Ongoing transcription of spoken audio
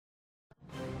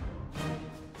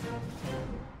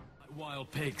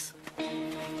wild pigs.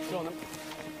 Go on then.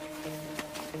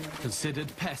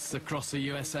 Considered pests across the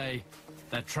USA,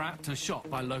 they're trapped and shot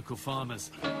by local farmers.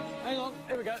 Hang on,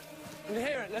 here we go. Can you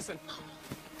hear it? Listen.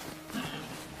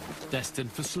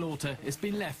 Destined for slaughter, it's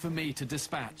been left for me to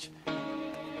dispatch.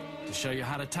 To show you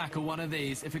how to tackle one of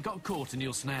these if it got caught in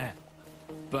your snare.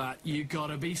 But you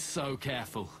gotta be so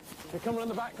careful. Okay, come around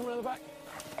the back, come around the back.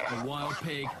 A wild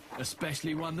pig,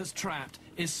 especially one that's trapped,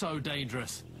 is so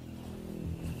dangerous.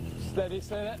 Steady,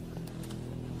 say that.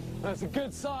 That's a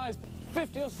good size,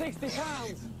 50 or 60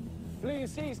 pounds. Look, you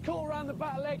see he's caught around the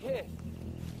back leg here.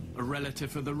 A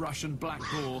relative of the Russian black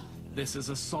boar, this is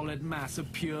a solid mass of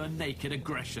pure naked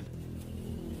aggression.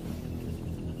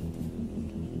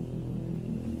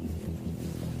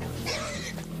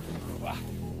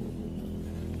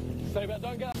 Stay back,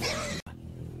 don't get up.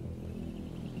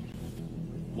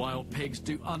 Wild pigs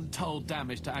do untold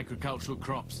damage to agricultural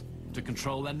crops. To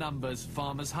control their numbers,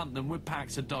 farmers hunt them with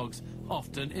packs of dogs,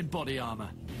 often in body armour.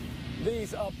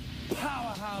 These are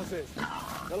powerhouses.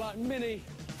 They're like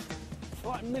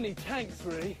mini tanks,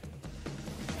 really.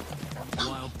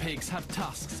 Wild pigs have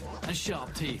tusks and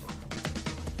sharp teeth.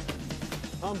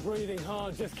 I'm breathing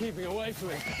hard, just keeping away from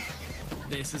it.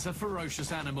 This is a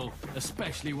ferocious animal,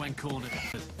 especially when cornered.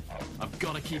 I've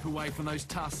got to keep away from those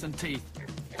tusks and teeth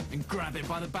and grab it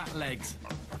by the back legs.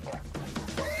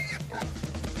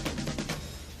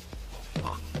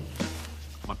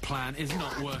 My plan is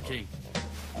not working.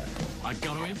 I've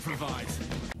got to improvise.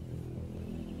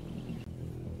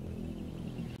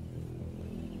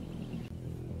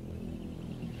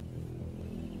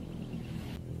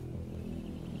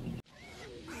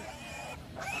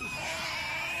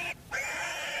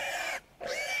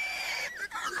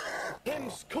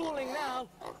 Him's calling now.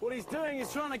 What he's doing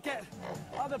is trying to get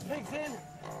other pigs in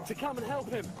to come and help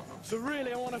him. So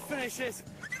really, I want to finish this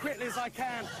quickly as I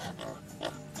can.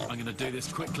 I'm going to do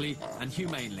this quickly and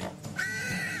humanely.